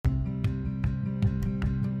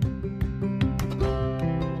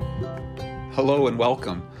Hello and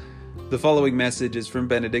welcome. The following message is from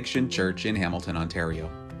Benediction Church in Hamilton, Ontario.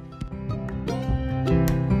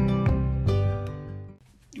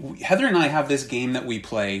 Heather and I have this game that we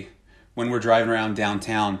play when we're driving around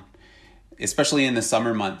downtown, especially in the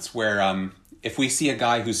summer months, where if we see a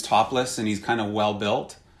guy who's topless and he's kind of well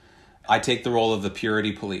built, I take the role of the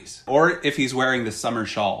purity police. Or if he's wearing the summer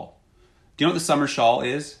shawl. Do you know what the summer shawl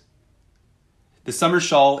is? The summer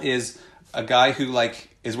shawl is a guy who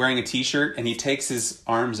is wearing a t-shirt and he takes his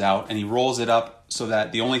arms out and he rolls it up so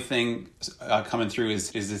that the only thing coming through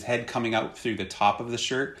is his head coming out through the top of the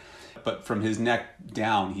shirt. But from his neck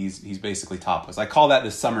down, he's basically topless. I call that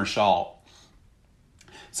the summer shawl.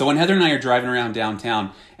 So when Heather and I are driving around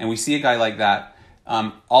downtown and we see a guy like that,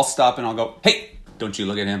 I'll stop and I'll go, "Hey, don't you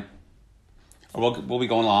look at him." Or we'll be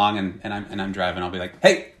going along and I'm driving. I'll be like,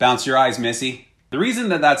 "Hey, bounce your eyes, Missy." The reason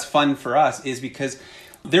that that's fun for us is because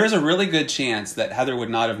there's a really good chance that Heather would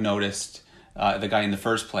not have noticed the guy in the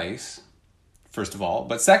first place, first of all.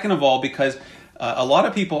 But second of all, because a lot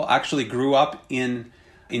of people actually grew up in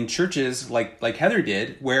churches like Heather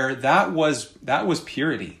did, where that was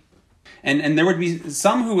purity. And there would be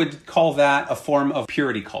some who would call that a form of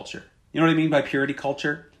purity culture. You know what I mean by purity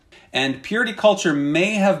culture? And purity culture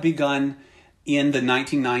may have begun in the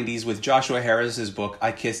 1990s with Joshua Harris's book,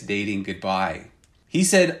 I Kissed Dating Goodbye. He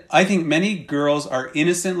said, "I think many girls are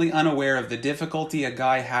innocently unaware of the difficulty a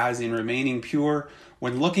guy has in remaining pure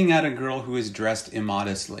when looking at a girl who is dressed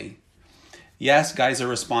immodestly. Yes, guys are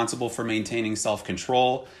responsible for maintaining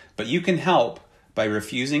self-control, but you can help by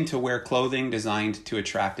refusing to wear clothing designed to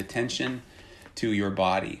attract attention to your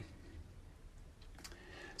body."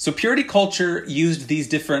 So purity culture used these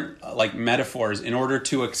different metaphors in order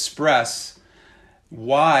to express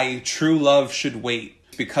why true love should wait.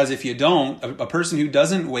 Because if you don't, a person who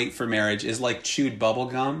doesn't wait for marriage is like chewed bubble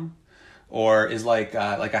gum, or is like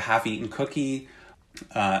a half-eaten cookie,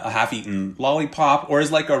 a half-eaten lollipop, or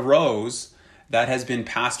is like a rose that has been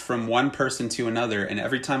passed from one person to another, and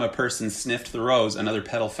every time a person sniffed the rose, another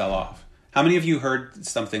petal fell off. How many of you heard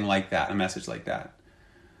something like that, a message like that?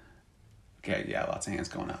 Okay, yeah, lots of hands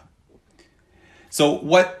going up. So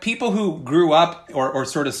what people who grew up or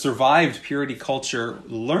sort of survived purity culture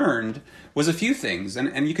learned was a few things.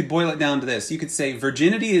 And you could boil it down to this. You could say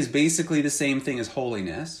virginity is basically the same thing as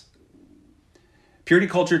holiness. Purity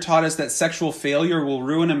culture taught us that sexual failure will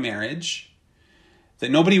ruin a marriage,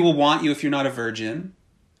 that nobody will want you if you're not a virgin,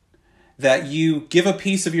 that you give a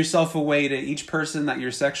piece of yourself away to each person that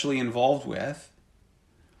you're sexually involved with.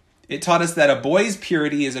 It taught us that a boy's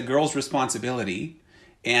purity is a girl's responsibility,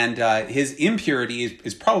 and his impurity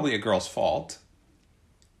is probably a girl's fault.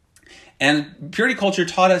 And purity culture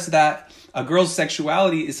taught us that a girl's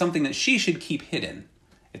sexuality is something that she should keep hidden.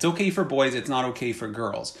 It's okay for boys, it's not okay for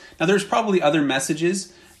girls. Now, there's probably other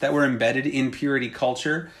messages that were embedded in purity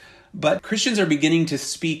culture, but Christians are beginning to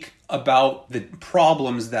speak about the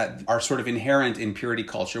problems that are sort of inherent in purity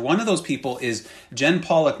culture. One of those people is Jen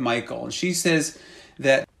Pollock Michael, and she says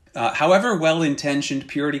that however well-intentioned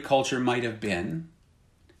purity culture might have been,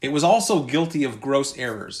 it was also guilty of gross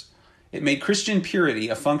errors. It made Christian purity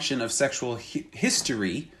a function of sexual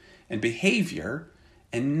history and behavior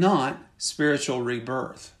and not spiritual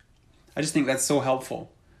rebirth. I just think that's so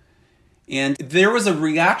helpful. And there was a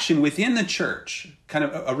reaction within the church, kind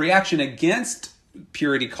of a reaction against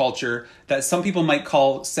purity culture that some people might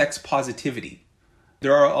call sex positivity.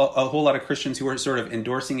 There are a whole lot of Christians who are sort of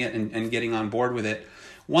endorsing it and getting on board with it.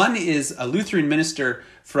 One is a Lutheran minister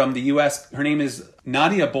from the U.S. Her name is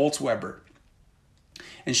Nadia Bolz-Weber.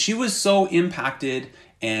 And she was so impacted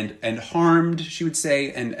and harmed, she would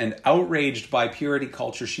say, and outraged by purity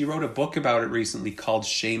culture. She wrote a book about it recently called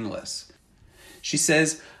Shameless. She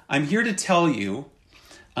says, "I'm here to tell you,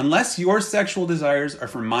 unless your sexual desires are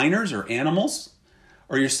for minors or animals,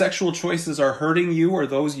 or your sexual choices are hurting you or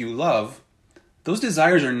those you love, those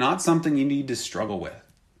desires are not something you need to struggle with.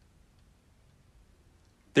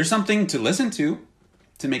 They're something to listen to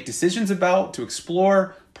make decisions about, to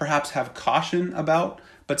explore, perhaps have caution about,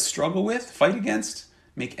 but struggle with, fight against,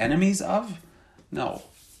 make enemies of? No."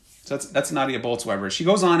 So that's Nadia Bolz-Weber. She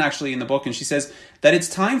goes on actually in the book and she says that it's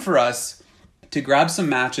time for us to grab some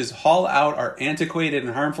matches, haul out our antiquated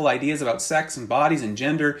and harmful ideas about sex and bodies and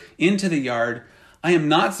gender into the yard. "I am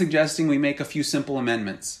not suggesting we make a few simple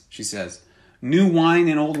amendments," she says. "New wine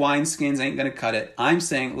in old wineskins ain't going to cut it. I'm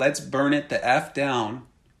saying let's burn it the F down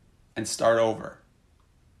and start over."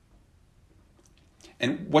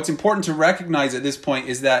 And what's important to recognize at this point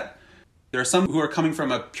is that there are some who are coming from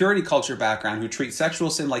a purity culture background who treat sexual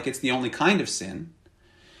sin like it's the only kind of sin.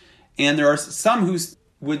 And there are some who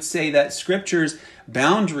would say that Scripture's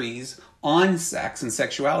boundaries on sex and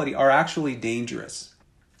sexuality are actually dangerous.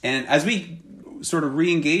 And as we sort of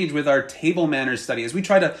re-engage with our table manners study, as we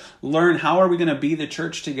try to learn how are we going to be the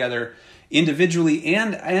church together individually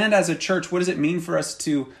and as a church, what does it mean for us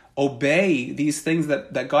to obey these things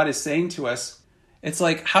that God is saying to us? It's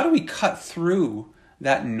like, how do we cut through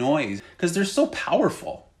that noise? Because they're so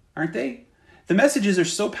powerful, aren't they? The messages are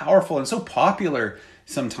so powerful and so popular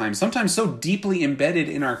sometimes so deeply embedded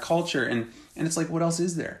in our culture. And it's like, what else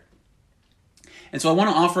is there? And so I want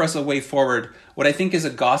to offer us a way forward, what I think is a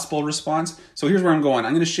gospel response. So here's where I'm going.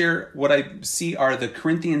 I'm going to share what I see are the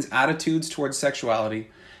Corinthians' attitudes towards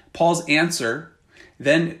sexuality, Paul's answer,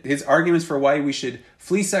 then his arguments for why we should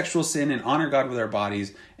flee sexual sin and honor God with our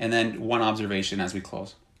bodies, and then one observation as we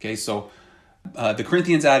close. Okay, so the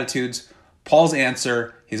Corinthians' attitudes, Paul's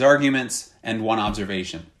answer, his arguments, and one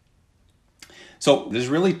observation. So there's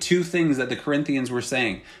really two things that the Corinthians were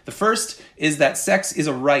saying. The first is that sex is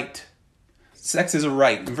a right. Sex is a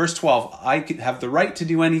right. In verse 12, I have the right to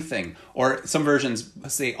do anything. Or some versions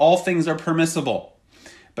say all things are permissible,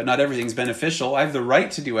 but not everything's beneficial. I have the right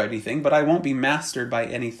to do anything, but I won't be mastered by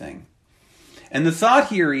anything. And the thought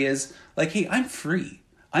here is like, hey, I'm free.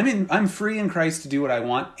 I'm free in Christ to do what I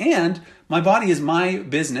want, and my body is my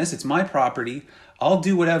business. It's my property. I'll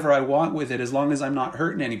do whatever I want with it as long as I'm not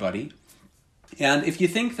hurting anybody. And if you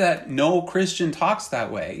think that no Christian talks that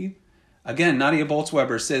way, again, Nadia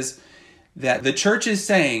Bolz-Weber says that the church is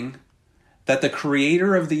saying that the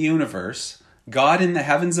creator of the universe, God in the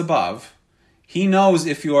heavens above, he knows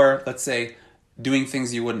if you're, let's say, doing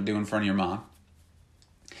things you wouldn't do in front of your mom.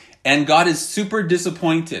 And God is super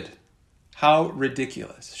disappointed. How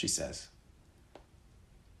ridiculous, she says.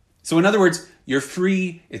 So in other words, you're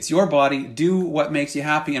free, it's your body, do what makes you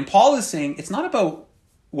happy. And Paul is saying it's not about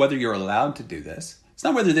whether you're allowed to do this. It's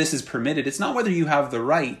not whether this is permitted. It's not whether you have the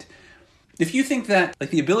right. If you think that like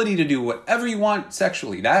the ability to do whatever you want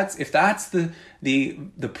sexually, if that's the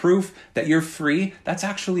proof that you're free, that's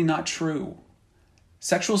actually not true.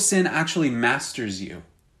 Sexual sin actually masters you.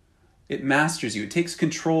 It masters you. It takes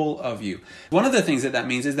control of you. One of the things that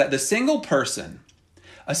means is that a single person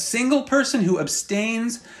who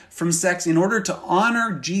abstains from sex in order to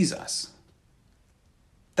honor Jesus,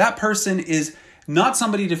 that person is not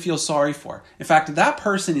somebody to feel sorry for. In fact, that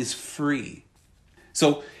person is free.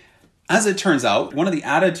 So, as it turns out, one of the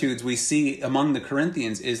attitudes we see among the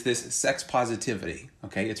Corinthians is this sex positivity.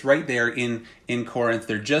 Okay, it's right there in Corinth.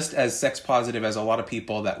 They're just as sex positive as a lot of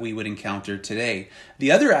people that we would encounter today.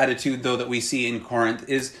 The other attitude, though, that we see in Corinth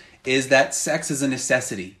is that sex is a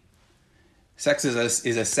necessity. Sex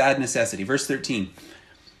is a sad necessity. Verse 13.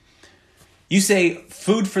 You say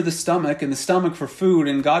food for the stomach and the stomach for food,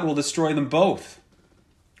 and God will destroy them both.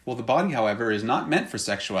 Well, the body, however, is not meant for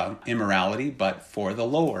sexual immorality, but for the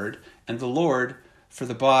Lord, and the Lord for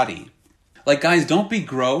the body. Like, guys, don't be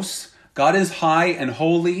gross. God is high and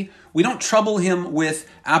holy. We don't trouble him with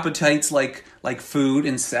appetites like food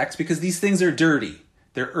and sex, because these things are dirty.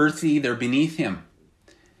 They're earthy. They're beneath him.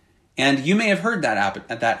 And you may have heard that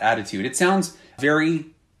attitude. It sounds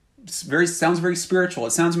very spiritual.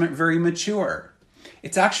 It sounds very mature.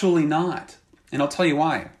 It's actually not. And I'll tell you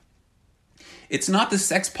why. It's not the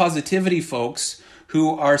sex positivity folks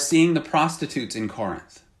who are seeing the prostitutes in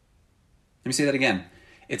Corinth. Let me say that again.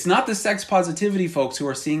 It's not the sex positivity folks who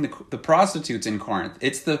are seeing the prostitutes in Corinth.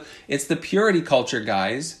 It's the purity culture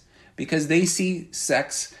guys, because they see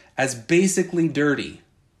sex as basically dirty.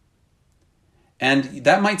 And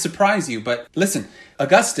that might surprise you, but listen,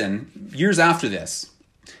 Augustine, years after this,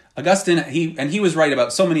 he was right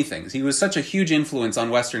about so many things. He was such a huge influence on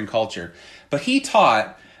Western culture. But he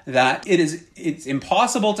taught that it's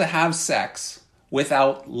impossible to have sex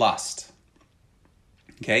without lust.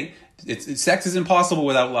 Okay? Sex is impossible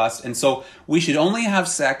without lust, and so we should only have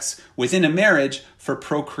sex within a marriage for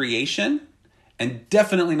procreation and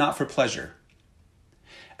definitely not for pleasure.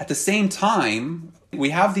 At the same time, we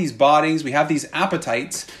have these bodies, we have these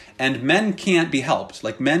appetites, and men can't be helped.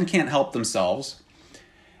 Like, men can't help themselves.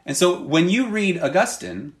 And so when you read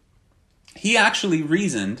Augustine, he actually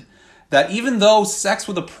reasoned that even though sex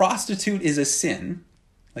with a prostitute is a sin,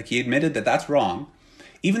 like he admitted that that's wrong,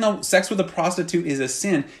 even though sex with a prostitute is a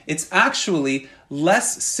sin, it's actually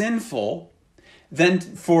less sinful than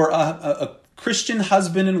for a Christian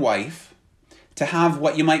husband and wife to have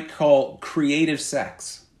what you might call creative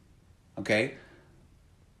sex. Okay?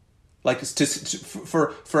 Like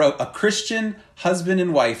for a Christian husband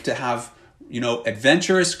and wife to have,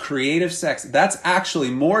 adventurous, creative sex, that's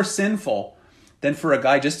actually more sinful than for a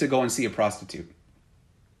guy just to go and see a prostitute.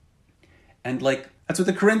 And that's what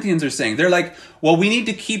the Corinthians are saying. They're like, well, we need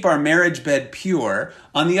to keep our marriage bed pure.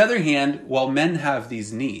 On the other hand, men have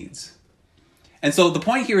these needs. And so the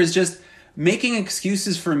point here is just making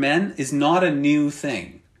excuses for men is not a new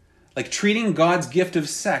thing. Like treating God's gift of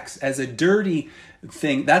sex as a dirty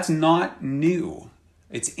thing, that's not new.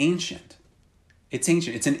 It's ancient. It's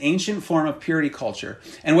ancient. It's an ancient form of purity culture.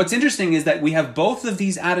 And what's interesting is that we have both of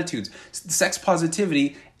these attitudes, sex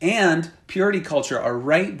positivity and purity culture, are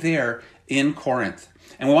right there in Corinth.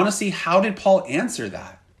 And we want to see, how did Paul answer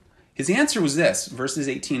that? His answer was this, verses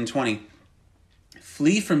 18 and 20.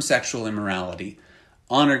 Flee from sexual immorality.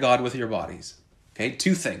 Honor God with your bodies. Okay,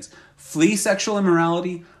 two things. Flee sexual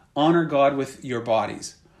immorality. Honor God with your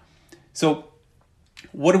bodies. So,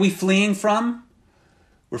 what are we fleeing from?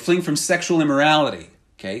 We're fleeing from sexual immorality.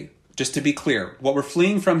 Okay, just to be clear, what we're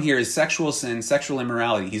fleeing from here is sexual sin, sexual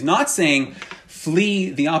immorality. He's not saying flee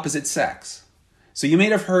the opposite sex. So you may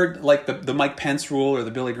have heard like the Mike Pence rule or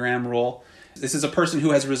the Billy Graham rule. This is a person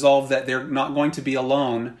who has resolved that they're not going to be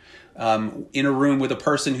alone in a room with a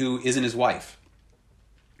person who isn't his wife.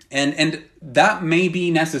 And that may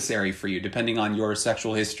be necessary for you, depending on your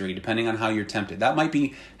sexual history, depending on how you're tempted. That might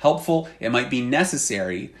be helpful. It might be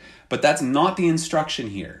necessary, but that's not the instruction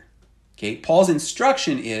here. Okay, Paul's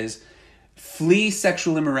instruction is flee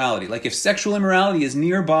sexual immorality. Like if sexual immorality is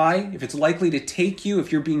nearby, if it's likely to take you,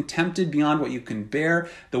 if you're being tempted beyond what you can bear,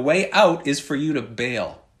 the way out is for you to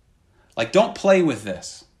bail. Like don't play with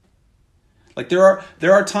this. Like there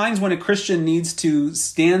are times when a Christian needs to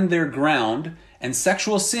stand their ground, and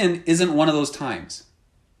sexual sin isn't one of those times.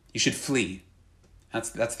 You should flee.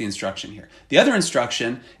 That's the instruction here. The other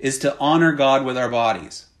instruction is to honor God with our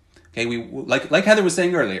bodies. Okay, we like Heather was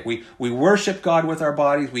saying earlier, we worship God with our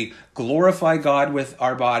bodies, we glorify God with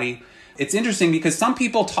our body. It's interesting because some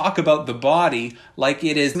people talk about the body like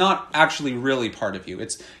it is not actually really part of you.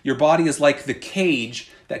 It's your body is like the cage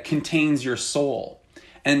that contains your soul.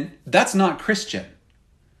 And that's not Christian.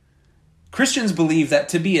 Christians believe that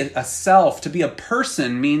to be a self, to be a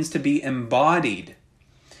person, means to be embodied.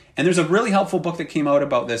 And there's a really helpful book that came out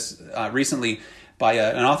about this recently by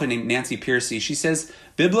an author named Nancy Pearcey. She says,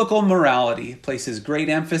 biblical morality places great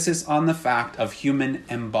emphasis on the fact of human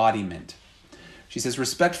embodiment. She says,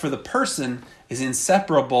 respect for the person is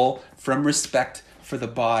inseparable from respect for the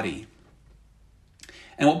body.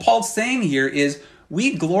 And what Paul's saying here is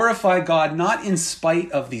we glorify God not in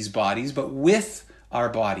spite of these bodies, but with our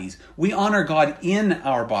bodies. We honor God in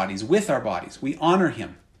our bodies, with our bodies. We honor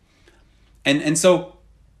him. And so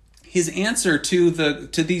his answer to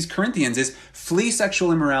these Corinthians is flee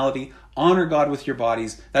sexual immorality, honor God with your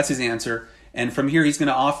bodies. That's his answer. And from here he's going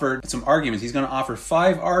to offer some arguments. He's going to offer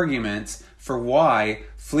 5 arguments for why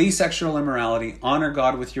flee sexual immorality, honor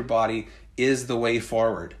God with your body is the way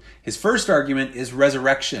forward. His first argument is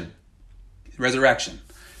resurrection. Resurrection.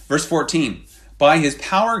 Verse 14. By his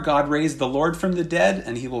power, God raised the Lord from the dead,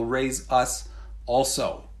 and he will raise us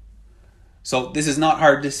also. So this is not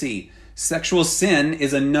hard to see. Sexual sin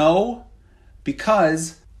is a no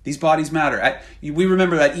because these bodies matter. We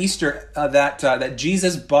remember at Easter that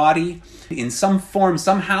Jesus' body, in some form,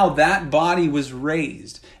 somehow that body was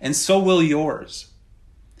raised, and so will yours.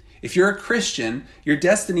 If you're a Christian, your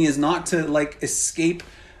destiny is not to escape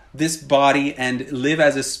this body and live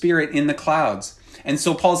as a spirit in the clouds. And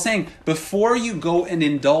so Paul's saying, before you go and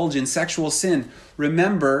indulge in sexual sin,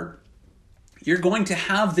 remember, you're going to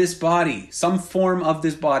have this body, some form of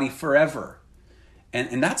this body forever.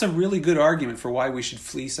 And that's a really good argument for why we should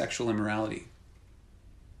flee sexual immorality.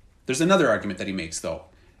 There's another argument that he makes, though.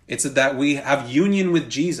 It's that we have union with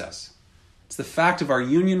Jesus. It's the fact of our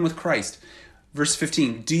union with Christ. Verse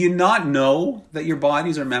 15, do you not know that your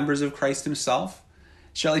bodies are members of Christ himself?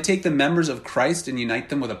 Shall I take the members of Christ and unite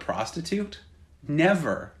them with a prostitute?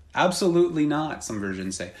 Never. Absolutely not, some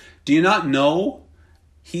versions say. Do you not know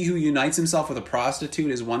he who unites himself with a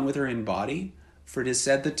prostitute is one with her in body? For it is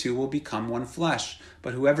said the two will become one flesh.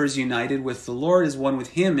 But whoever is united with the Lord is one with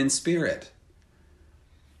him in spirit.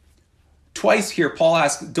 Twice here, Paul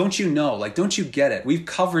asks, don't you know? Don't you get it? We've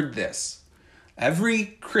covered this.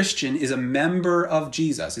 Every Christian is a member of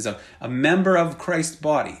Jesus, is a member of Christ's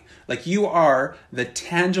body. You are the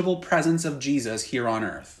tangible presence of Jesus here on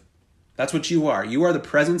earth. That's what you are. You are the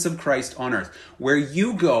presence of Christ on earth. Where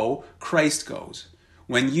you go, Christ goes.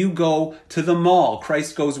 When you go to the mall,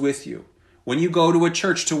 Christ goes with you. When you go to a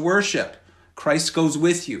church to worship, Christ goes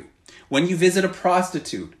with you. When you visit a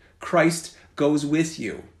prostitute, Christ goes with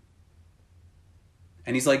you.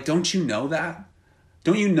 And he's like, don't you know that?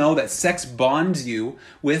 Don't you know that sex bonds you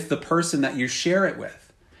with the person that you share it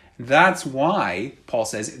with? That's why, Paul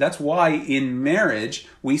says, that's why in marriage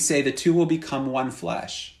we say the two will become one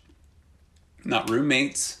flesh. Not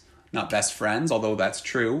roommates, not best friends, although that's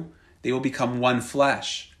true. They will become one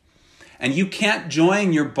flesh. And you can't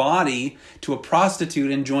join your body to a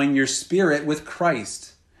prostitute and join your spirit with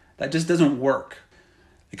Christ. That just doesn't work.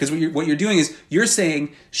 Because what you're doing is you're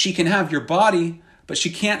saying she can have your body, but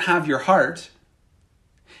she can't have your heart.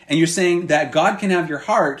 And you're saying that God can have your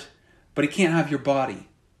heart, but he can't have your body.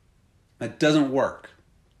 That doesn't work.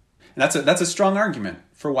 And that's a strong argument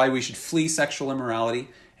for why we should flee sexual immorality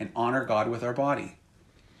and honor God with our body.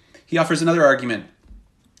 He offers another argument,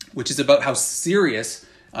 which is about how serious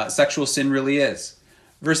sexual sin really is.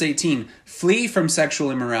 Verse 18, flee from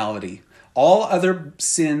sexual immorality. All other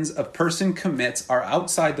sins a person commits are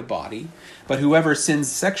outside the body, but whoever sins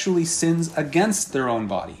sexually sins against their own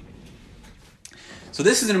body. So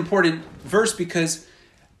this is an important verse because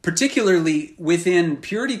particularly within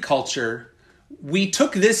purity culture, we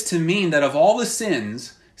took this to mean that of all the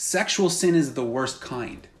sins, sexual sin is the worst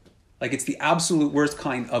kind. Like it's the absolute worst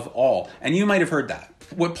kind of all. And you might have heard that.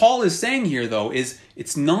 What Paul is saying here though is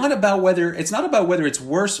it's not about whether it's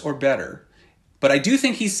worse or better, but I do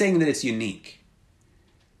think he's saying that it's unique.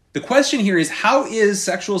 The question here is, how is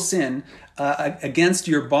sexual sin against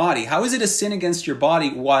your body? How is it a sin against your body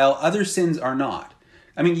while other sins are not?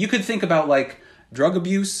 I mean, you could think about like drug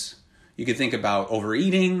abuse, you could think about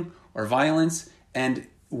overeating or violence, and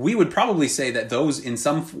we would probably say that those in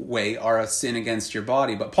some way are a sin against your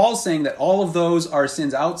body. But Paul's saying that all of those are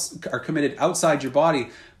sins are committed outside your body,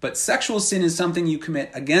 but sexual sin is something you commit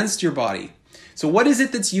against your body. So what is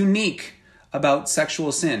it that's unique about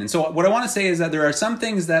sexual sin? And so what I want to say is that there are some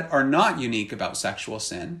things that are not unique about sexual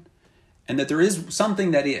sin, and that there is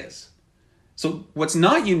something that is. So what's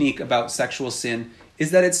not unique about sexual sin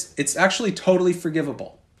is that it's actually totally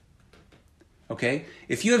forgivable. Okay?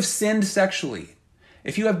 If you have sinned sexually,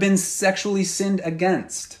 if you have been sexually sinned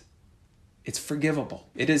against, it's forgivable.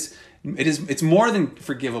 It's more than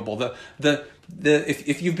forgivable.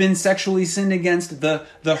 If you've been sexually sinned against,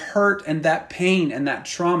 the hurt and that pain and that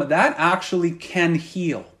trauma, that actually can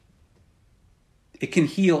heal. It can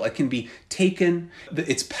heal. It can be taken.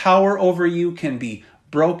 Its power over you can be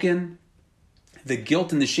broken. The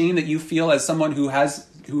guilt and the shame that you feel as someone who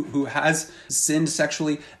has sinned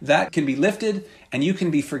sexually, that can be lifted, and you can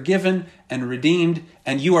be forgiven and redeemed,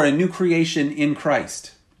 and you are a new creation in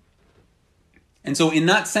Christ. And so in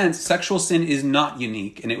that sense, sexual sin is not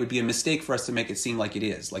unique, and it would be a mistake for us to make it seem like it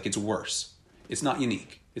is, like it's worse. It's not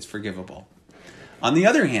unique. It's forgivable. On the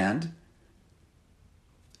other hand,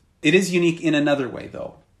 it is unique in another way,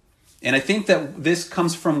 though. And I think that this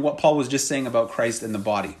comes from what Paul was just saying about Christ and the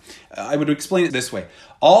body. I would explain it this way.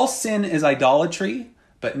 All sin is idolatry,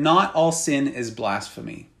 but not all sin is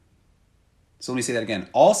blasphemy. So let me say that again.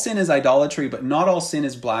 All sin is idolatry, but not all sin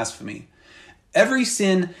is blasphemy. Every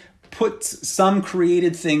sin puts some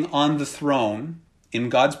created thing on the throne in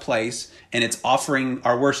God's place, and it's offering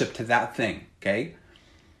our worship to that thing, okay?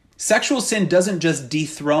 Sexual sin doesn't just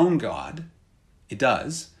dethrone God. It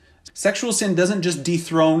does. Sexual sin doesn't just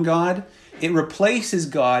dethrone God. It replaces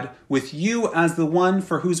God with you as the one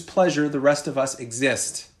for whose pleasure the rest of us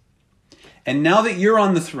exist. And now that you're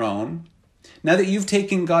on the throne, now that you've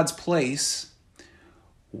taken God's place,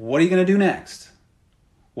 what are you going to do next?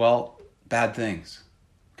 Well, bad things,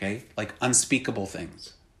 okay? Like unspeakable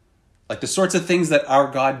things. Like the sorts of things that our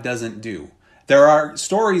God doesn't do. There are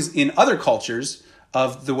stories in other cultures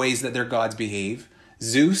of the ways that their gods behave.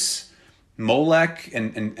 Zeus, Molech,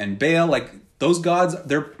 and Baal, like those gods,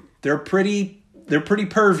 they're pretty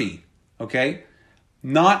pervy, okay?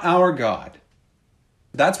 Not our God.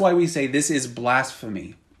 That's why we say this is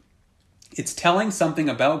blasphemy. It's telling something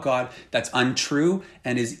about God that's untrue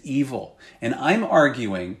and is evil. And I'm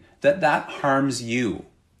arguing that harms you.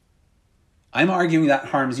 I'm arguing that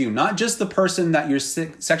harms you, not just the person that you're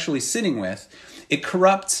sexually sitting with. It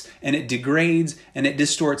corrupts and it degrades and it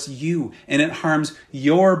distorts you, and it harms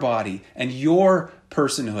your body and your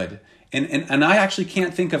personhood. And I actually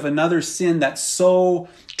can't think of another sin that so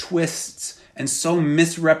twists and so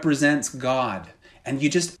misrepresents God. And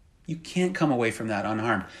you can't come away from that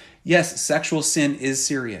unharmed. Yes, sexual sin is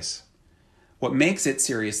serious. What makes it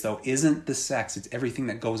serious, though, isn't the sex. It's everything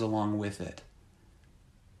that goes along with it.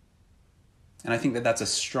 And I think that that's a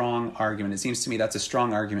strong argument. It seems to me that's a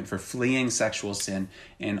strong argument for fleeing sexual sin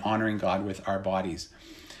and honoring God with our bodies.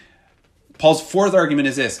 Paul's fourth argument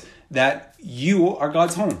is this, that you are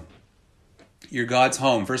God's home. You're God's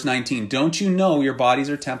home. Verse 19, don't you know your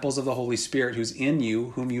bodies are temples of the Holy Spirit who's in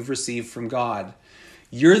you, whom you've received from God?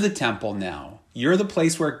 You're the temple now. You're the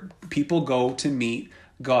place where people go to meet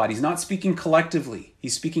God. He's not speaking collectively.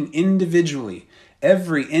 He's speaking individually.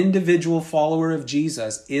 Every individual follower of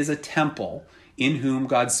Jesus is a temple in whom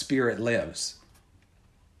God's Spirit lives.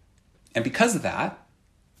 And because of that,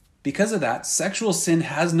 Because of that, sexual sin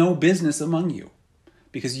has no business among you.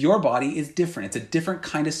 Because your body is different. It's a different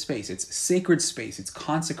kind of space. It's sacred space. It's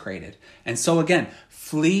consecrated. And so again,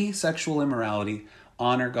 flee sexual immorality.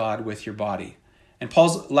 Honor God with your body. And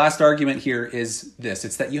Paul's last argument here is this.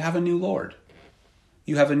 It's that you have a new Lord.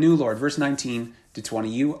 You have a new Lord. Verse 19 to 20.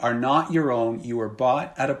 You are not your own. You were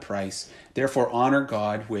bought at a price. Therefore, honor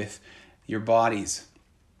God with your bodies.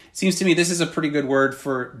 It seems to me this is a pretty good word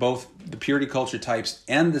for both the purity culture types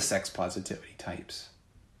and the sex positivity types.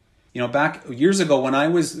 You know, back years ago when I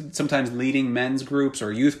was sometimes leading men's groups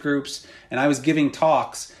or youth groups and I was giving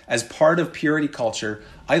talks as part of purity culture,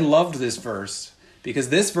 I loved this verse because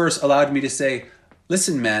this verse allowed me to say,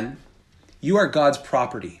 listen, men, you are God's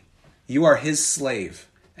property. You are his slave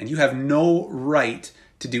and you have no right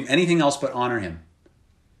to do anything else but honor him.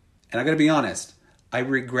 And I got to be honest, I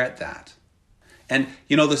regret that. And,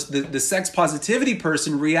 you know, the sex positivity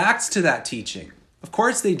person reacts to that teaching. Of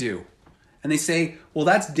course they do. And they say, well,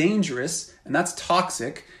 that's dangerous and that's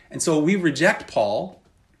toxic. And so we reject Paul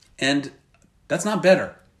and that's not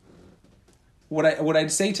better. What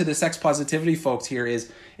I'd say to the sex positivity folks here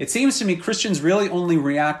is, it seems to me Christians really only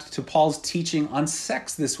react to Paul's teaching on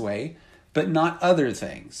sex this way, but not other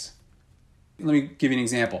things. Let me give you an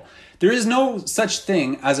example. There is no such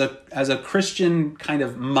thing as a Christian kind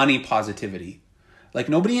of money positivity. Like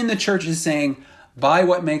nobody in the church is saying, buy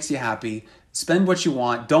what makes you happy, spend what you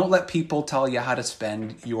want, don't let people tell you how to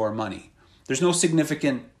spend your money. There's no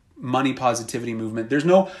significant money positivity movement. There's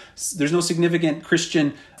no significant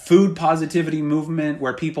Christian food positivity movement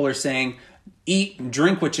where people are saying, eat and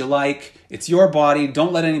drink what you like, it's your body,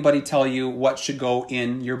 don't let anybody tell you what should go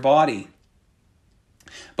in your body.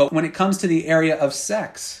 But when it comes to the area of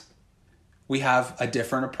sex, we have a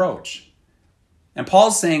different approach. And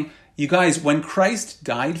Paul's saying, you guys, when Christ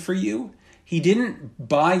died for you, he didn't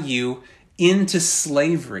buy you into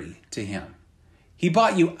slavery to him. He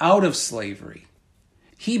bought you out of slavery.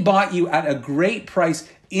 He bought you at a great price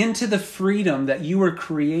into the freedom that you were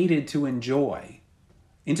created to enjoy,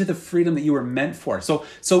 into the freedom that you were meant for.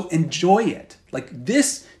 So enjoy it. Like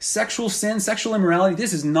this sexual sin, sexual immorality,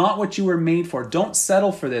 this is not what you were made for. Don't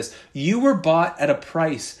settle for this. You were bought at a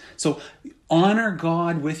price. So honor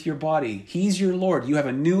God with your body. He's your Lord. You have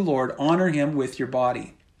a new Lord. Honor him with your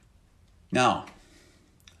body. Now,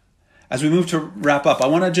 as we move to wrap up, I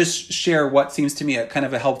want to just share what seems to me a kind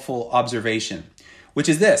of a helpful observation, which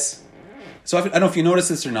is this. So I don't know if you notice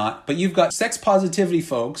this or not, but you've got sex positivity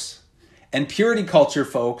folks and purity culture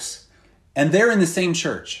folks, and they're in the same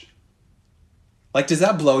church. Like, does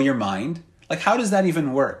that blow your mind? Like, how does that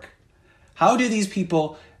even work? How do these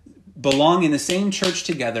people belong in the same church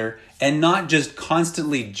together and not just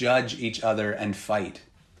constantly judge each other and fight?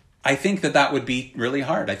 I think that would be really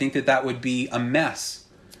hard. I think that would be a mess.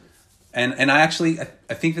 And I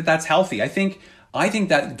think that that's healthy. I think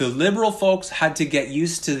that the liberal folks had to get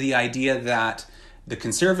used to the idea that the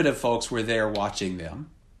conservative folks were there watching them.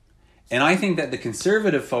 And I think that the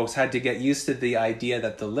conservative folks had to get used to the idea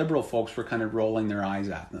that the liberal folks were kind of rolling their eyes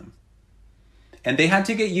at them. And they had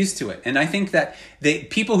to get used to it. And I think that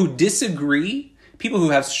people who disagree, people who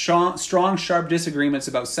have strong, sharp disagreements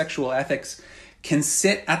about sexual ethics can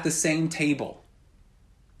sit at the same table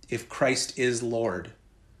if Christ is Lord.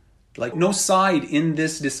 Like no side in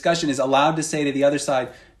this discussion is allowed to say to the other side,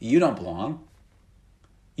 you don't belong.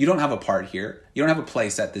 You don't have a part here. You don't have a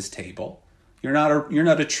place at this table. You're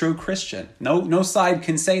not a true Christian. No side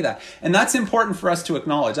can say that. And that's important for us to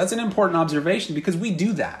acknowledge. That's an important observation because we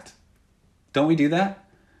do that. Don't we do that?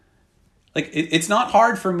 Like it's not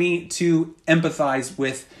hard for me to empathize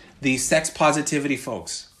with the sex positivity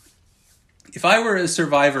folks. If I were a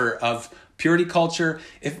survivor of purity culture,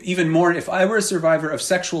 if I were a survivor of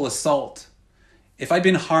sexual assault, if I'd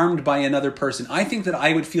been harmed by another person, I think that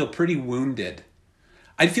I would feel pretty wounded.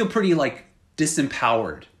 I'd feel pretty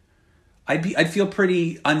disempowered. I'd feel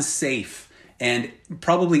pretty unsafe and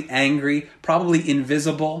probably angry, probably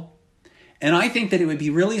invisible. And I think that it would be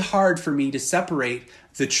really hard for me to separate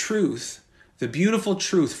the truth, the beautiful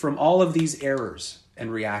truth, from all of these errors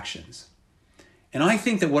and reactions. And I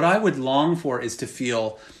think that what I would long for is to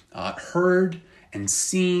feel heard and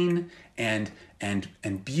seen and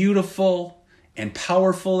beautiful and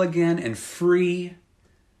powerful again and free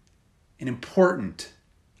and important.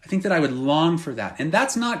 I think that I would long for that. And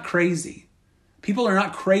that's not crazy. People are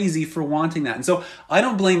not crazy for wanting that. And so I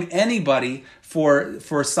don't blame anybody for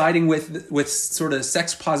siding with sort of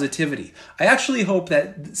sex positivity. I actually hope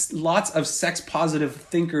that lots of sex positive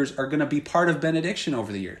thinkers are going to be part of benediction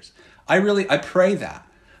over the years. I pray that.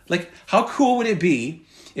 Like, how cool would it be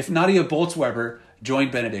if Nadia Bolz-Weber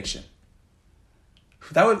joined benediction?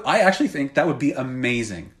 I actually think that would be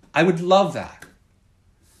amazing. I would love that.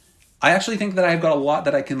 I actually think that I've got a lot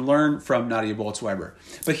that I can learn from Nadia Bolz-Weber.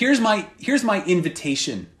 But here's my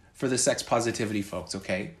invitation for the sex positivity folks,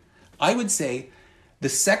 okay? I would say the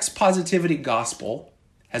sex positivity gospel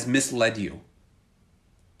has misled you.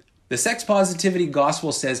 The sex positivity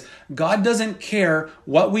gospel says God doesn't care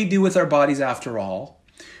what we do with our bodies after all.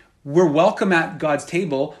 We're welcome at God's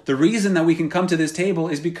table. The reason that we can come to this table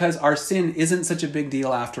is because our sin isn't such a big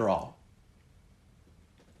deal after all.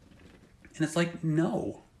 And it's like,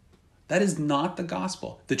 no, that is not the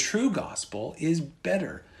gospel. The true gospel is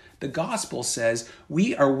better. The gospel says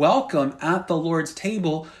we are welcome at the Lord's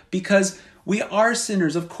table because we are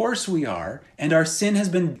sinners. Of course we are. And our sin has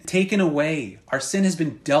been taken away. Our sin has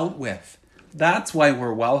been dealt with. That's why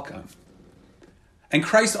we're welcome. And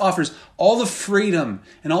Christ offers all the freedom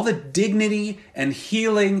and all the dignity and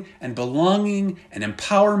healing and belonging and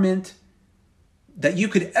empowerment that you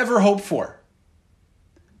could ever hope for.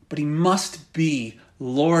 But he must be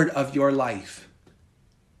Lord of your life.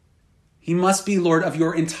 He must be Lord of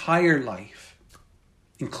your entire life,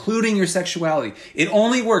 including your sexuality. It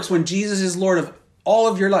only works when Jesus is Lord of all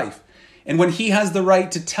of your life. And when he has the right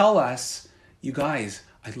to tell us, you guys,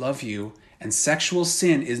 I love you, and sexual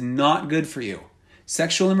sin is not good for you.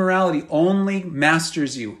 Sexual immorality only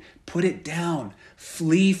masters you. Put it down.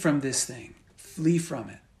 Flee from this thing. Flee from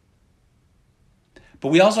it. But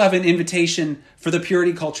we also have an invitation for the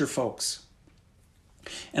purity culture folks.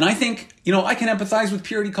 And I think, I can empathize with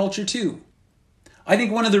purity culture too. I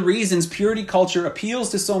think one of the reasons purity culture appeals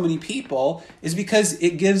to so many people is because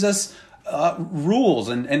it gives us rules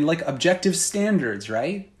and like objective standards,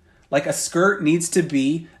 right? Like a skirt needs to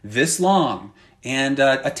be this long. And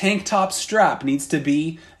a tank top strap needs to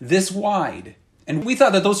be this wide. And we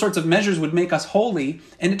thought that those sorts of measures would make us holy,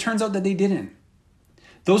 and it turns out that they didn't.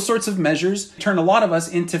 Those sorts of measures turn a lot of us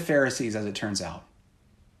into Pharisees, as it turns out.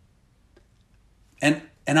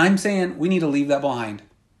 And I'm saying we need to leave that behind.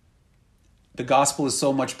 The gospel is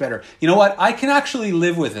so much better. You know what? I can actually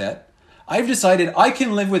live with it. I've decided I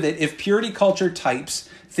can live with it if purity culture types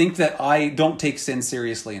think that I don't take sin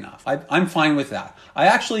seriously enough. I'm fine with that. I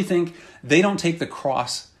actually think they don't take the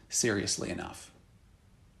cross seriously enough.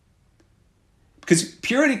 Because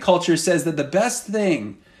purity culture says that the best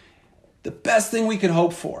thing we could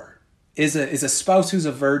hope for is a spouse who's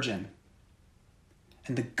a virgin.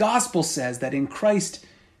 And the gospel says that in Christ,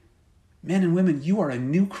 men and women, you are a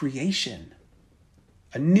new creation.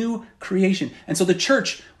 A new creation. And so the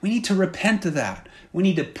church, we need to repent of that. We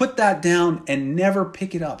need to put that down and never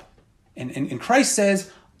pick it up. And Christ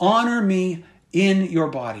says, honor me in your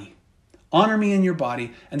body. Honor me in your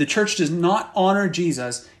body. And the church does not honor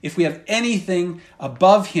Jesus if we have anything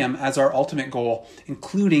above him as our ultimate goal,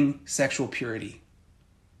 including sexual purity.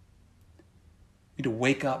 We need to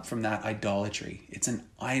wake up from that idolatry. It's an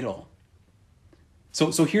idol.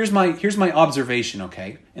 So here's my observation,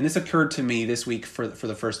 okay? And this occurred to me this week for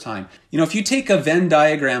the first time. If you take a Venn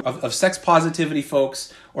diagram of sex positivity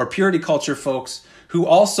folks or purity culture folks who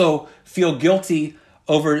also feel guilty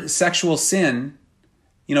over sexual sin,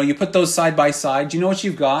 you put those side by side, do you know what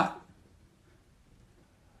you've got?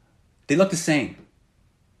 They look the same.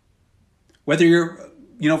 Whether you're,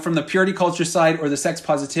 from the purity culture side or the sex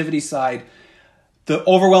positivity side, the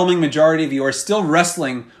overwhelming majority of you are still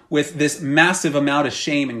wrestling with this massive amount of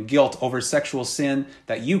shame and guilt over sexual sin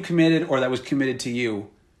that you committed or that was committed to you.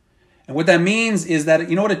 And what that means is that,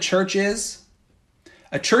 you know what a church is?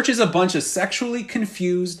 A church is a bunch of sexually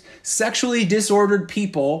confused, sexually disordered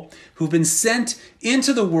people who've been sent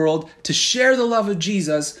into the world to share the love of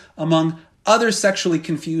Jesus among other sexually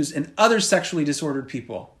confused and other sexually disordered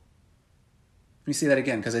people. Let me say that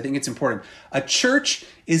again because I think it's important. A church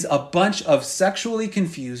is a bunch of sexually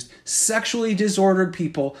confused, sexually disordered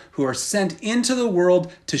people who are sent into the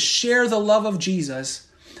world to share the love of Jesus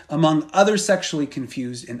among other sexually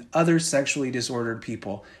confused and other sexually disordered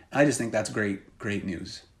people. I just think that's great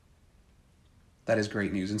news. That is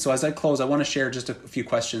great news. And so as I close, I want to share just a few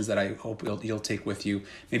questions that I hope you'll take with you.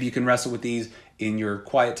 Maybe you can wrestle with these in your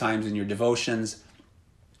quiet times, in your devotions.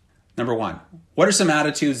 Number one, what are some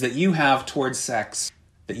attitudes that you have towards sex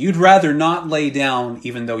that you'd rather not lay down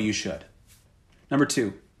even though you should? Number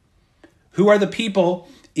two, who are the people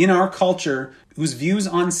in our culture whose views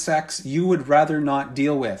on sex you would rather not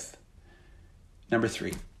deal with? Number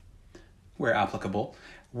three, where applicable,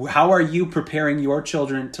 how are you preparing your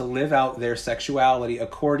children to live out their sexuality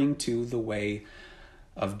according to the way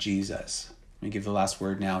of Jesus? Let me give the last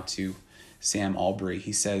word now to Sam Albury.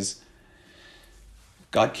 He says,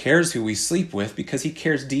 God cares who we sleep with because he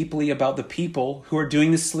cares deeply about the people who are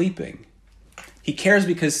doing the sleeping. He cares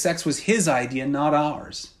because sex was his idea, not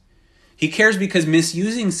ours. He cares because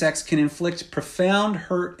misusing sex can inflict profound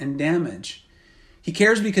hurt and damage. He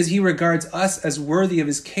cares because he regards us as worthy of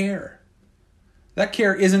his care. That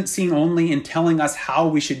care isn't seen only in telling us how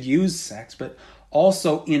we should use sex, but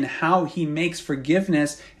also in how he makes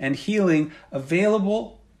forgiveness and healing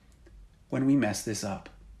available when we mess this up.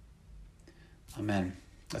 Amen.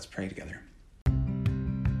 Let's pray together.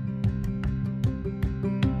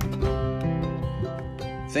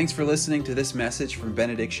 Thanks for listening to this message from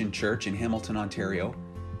Benediction Church in Hamilton, Ontario.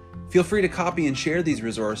 Feel free to copy and share these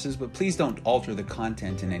resources, but please don't alter the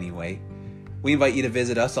content in any way. We invite you to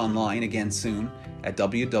visit us online again soon at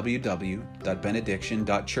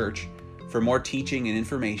www.benediction.church for more teaching and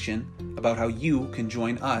information about how you can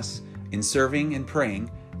join us in serving and praying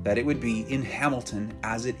that it would be in Hamilton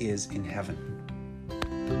as it is in heaven.